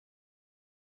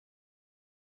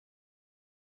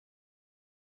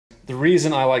The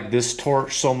reason I like this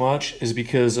torch so much is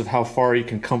because of how far you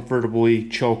can comfortably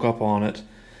choke up on it.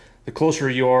 The closer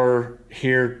you are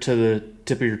here to the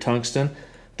tip of your tungsten,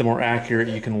 the more accurate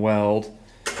you can weld.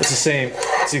 It's the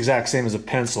exact same as a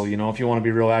pencil, you know. If you want to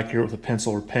be real accurate with a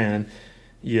pencil or pen,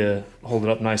 you hold it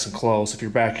up nice and close. If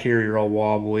you're back here, you're all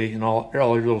wobbly, and all your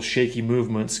little shaky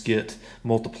movements get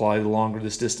multiplied the longer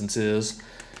this distance is.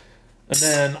 And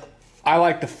then I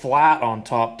like the flat on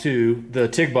top too. The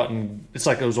TIG button, it's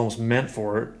like it was almost meant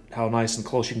for it, how nice and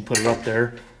close you can put it up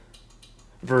there.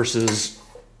 Versus,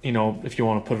 you know, if you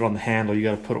want to put it on the handle, you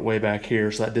got to put it way back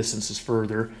here, so that distance is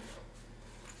further.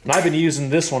 And I've been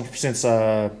using this one since,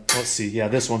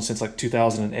 this one since like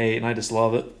 2008, and I just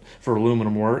love it for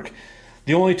aluminum work.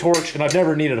 The only torch, and I've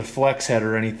never needed a flex head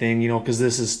or anything, you know, because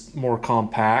this is more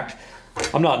compact.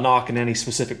 I'm not knocking any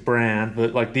specific brand,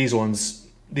 but like these ones,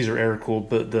 these are air cooled,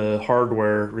 but the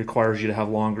hardware requires you to have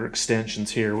longer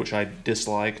extensions here, which I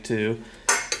dislike too.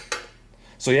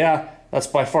 So yeah, that's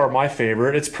by far my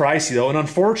favorite. It's pricey though, and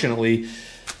unfortunately,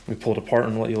 let me pull it apart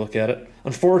and let you look at it.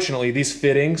 Unfortunately, these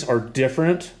fittings are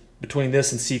different between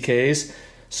this and CK's,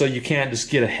 so you can't just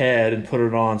get a head and put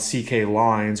it on CK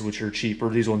lines, which are cheaper.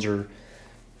 These ones are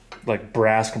like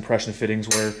brass compression fittings,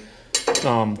 where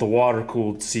the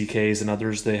water-cooled CK's and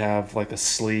others, they have like a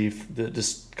sleeve that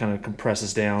just kind of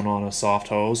compresses down on a soft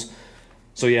hose.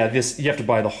 So yeah, this, you have to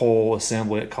buy the whole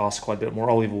assembly. It costs quite a bit more.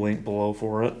 I'll leave a link below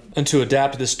for it. And to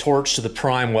adapt this torch to the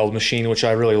prime weld machine, which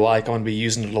I really like, I'm going to be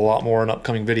using it a lot more in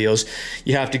upcoming videos,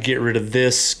 you have to get rid of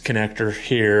this connector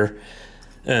here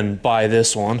and buy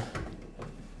this one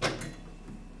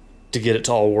to get it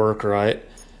to all work right.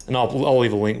 And I'll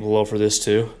leave a link below for this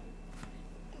too.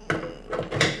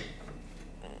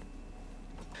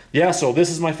 Yeah, so this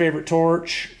is my favorite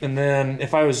torch. And then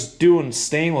if I was doing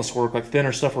stainless work, like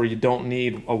thinner stuff where you don't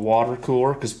need a water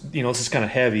cooler, because, you know, this is kind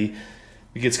of heavy,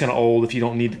 it gets kind of old if you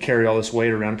don't need to carry all this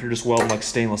weight around. If you're just welding like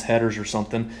stainless headers or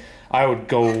something, I would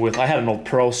go with, I had an old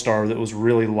Pro Star that was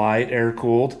really light, air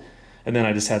cooled, and then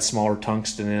I just had smaller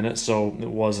tungsten in it, so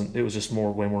it was just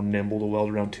way more nimble to weld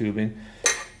around tubing.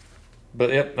 But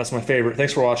yep, that's my favorite.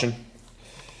 Thanks for watching.